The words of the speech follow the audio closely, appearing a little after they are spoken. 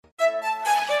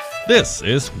This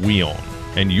is WION,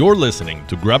 and you're listening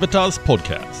to Gravitas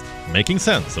podcast, making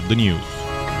sense of the news.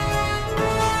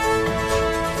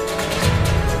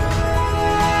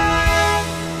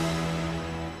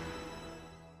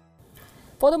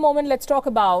 For the moment, let's talk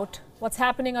about what's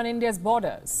happening on India's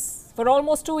borders. For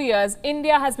almost 2 years,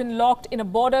 India has been locked in a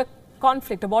border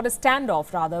conflict, a border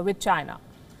standoff rather, with China.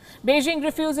 Beijing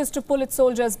refuses to pull its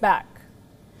soldiers back.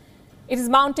 It is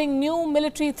mounting new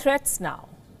military threats now.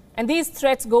 And these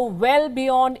threats go well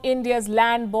beyond India's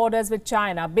land borders with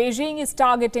China. Beijing is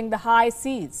targeting the high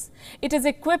seas. It is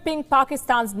equipping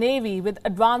Pakistan's Navy with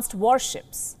advanced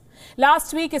warships.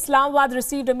 Last week, Islamabad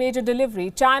received a major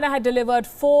delivery. China had delivered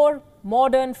 4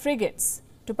 modern frigates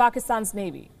to Pakistan's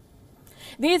Navy.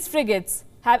 These frigates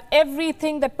have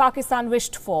everything that Pakistan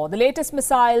wished for: the latest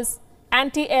missiles,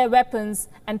 anti-air weapons,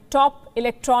 and top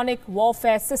electronic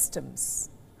warfare systems.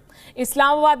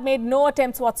 Islamabad made no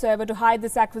attempts whatsoever to hide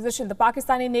this acquisition. The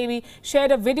Pakistani Navy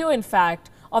shared a video, in fact,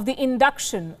 of the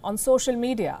induction on social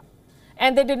media.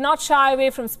 And they did not shy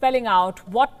away from spelling out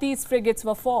what these frigates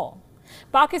were for.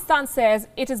 Pakistan says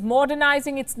it is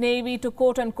modernizing its navy to,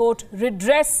 quote-unquote,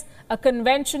 redress a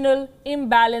conventional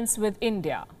imbalance with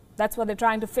India. That's what they're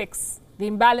trying to fix, the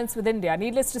imbalance with India.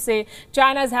 Needless to say,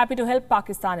 China is happy to help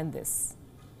Pakistan in this.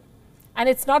 And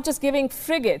it's not just giving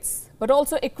frigates, but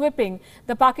also equipping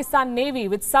the Pakistan Navy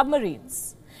with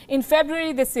submarines. In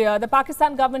February this year, the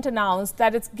Pakistan government announced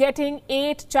that it's getting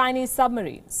 8 Chinese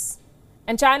submarines.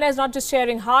 And China is not just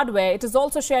sharing hardware, it is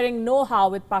also sharing know-how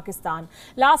with Pakistan.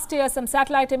 Last year, some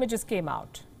satellite images came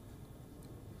out.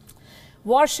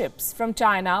 Warships from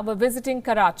China were visiting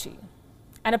Karachi,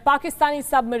 and a Pakistani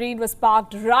submarine was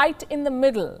parked right in the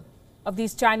middle of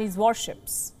these Chinese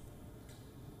warships.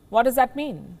 What does that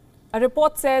mean? A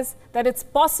report says that it's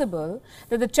possible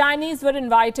that the Chinese were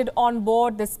invited on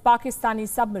board this Pakistani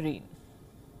submarine.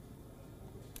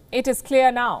 It is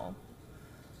clear now.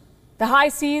 The high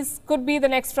seas could be the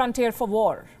next frontier for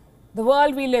war. The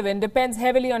world we live in depends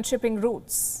heavily on shipping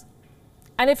routes.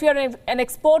 And if you're an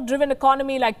export-driven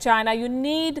economy like China, you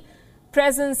need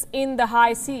presence in the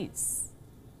high seas.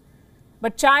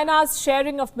 But China's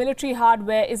sharing of military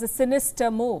hardware is a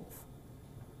sinister move.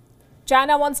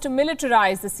 China wants to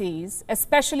militarize the seas,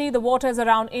 especially the waters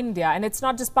around India. And it's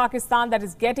not just Pakistan that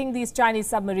is getting these Chinese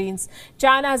submarines.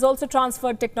 China has also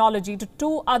transferred technology to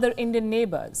 2 other Indian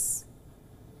neighbours,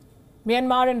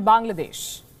 Myanmar and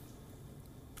Bangladesh.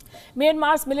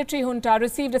 Myanmar's military junta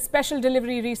received a special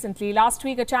delivery recently. Last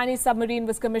week, a Chinese submarine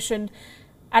was commissioned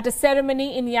at a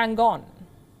ceremony in Yangon.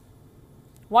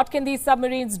 What can these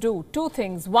submarines do? 2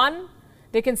 things. 1,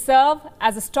 they can serve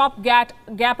as a stopgap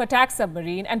attack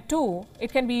submarine, and 2,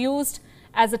 it can be used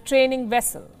as a training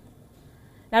vessel.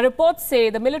 Now, reports say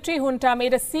the military junta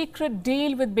made a secret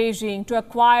deal with Beijing to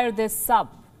acquire this sub.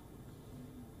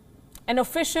 An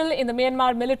official in the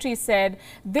Myanmar military said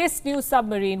this new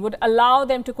submarine would allow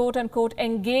them to, quote-unquote,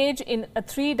 engage in a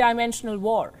 3-dimensional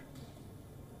war.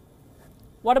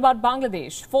 What about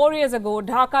Bangladesh? 4 years ago,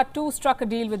 Dhaka too struck a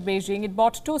deal with Beijing. It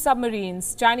bought 2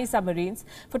 submarines, Chinese submarines,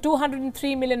 for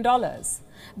 $203 million.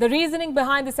 The reasoning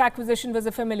behind this acquisition was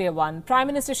a familiar one. Prime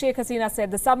Minister Sheikh Hasina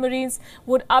said the submarines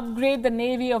would upgrade the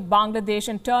navy of Bangladesh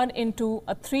and turn into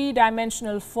a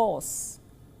 3-dimensional force.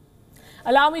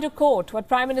 Allow me to quote what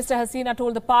Prime Minister Hasina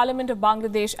told the Parliament of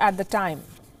Bangladesh at the time.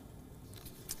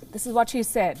 This is what she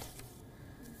said.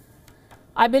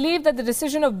 I believe that the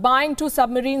decision of buying 2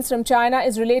 submarines from China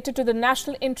is related to the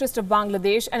national interest of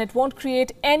Bangladesh, and it won't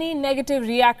create any negative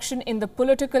reaction in the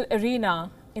political arena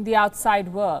in the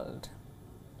outside world.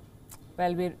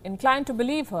 Well, we're inclined to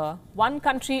believe her. One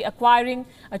country acquiring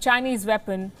a Chinese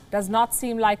weapon does not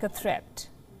seem like a threat.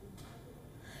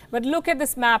 But look at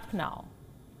this map now.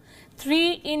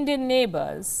 3 Indian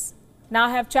neighbours now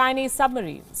have Chinese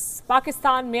submarines: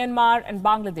 Pakistan, Myanmar and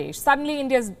Bangladesh. Suddenly,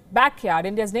 India's backyard,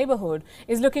 India's neighbourhood,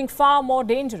 is looking far more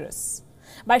dangerous.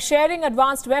 By sharing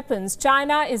advanced weapons,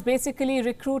 China is basically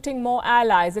recruiting more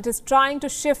allies. It is trying to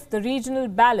shift the regional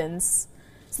balance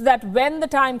so that when the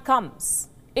time comes,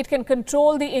 it can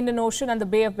control the Indian Ocean and the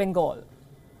Bay of Bengal.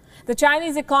 The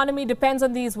Chinese economy depends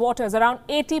on these waters. Around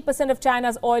 80% of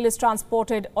China's oil is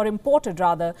transported, or imported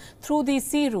rather, through these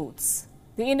sea routes,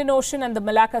 the Indian Ocean and the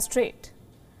Malacca Strait.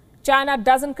 China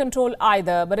doesn't control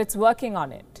either, but it's working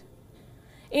on it.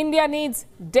 India needs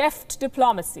deft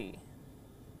diplomacy.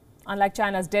 Unlike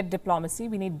China's dead diplomacy,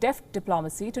 we need deft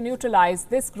diplomacy to neutralize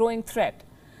this growing threat.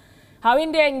 How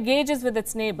India engages with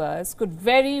its neighbours could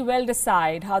very well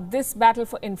decide how this battle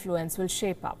for influence will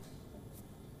shape up.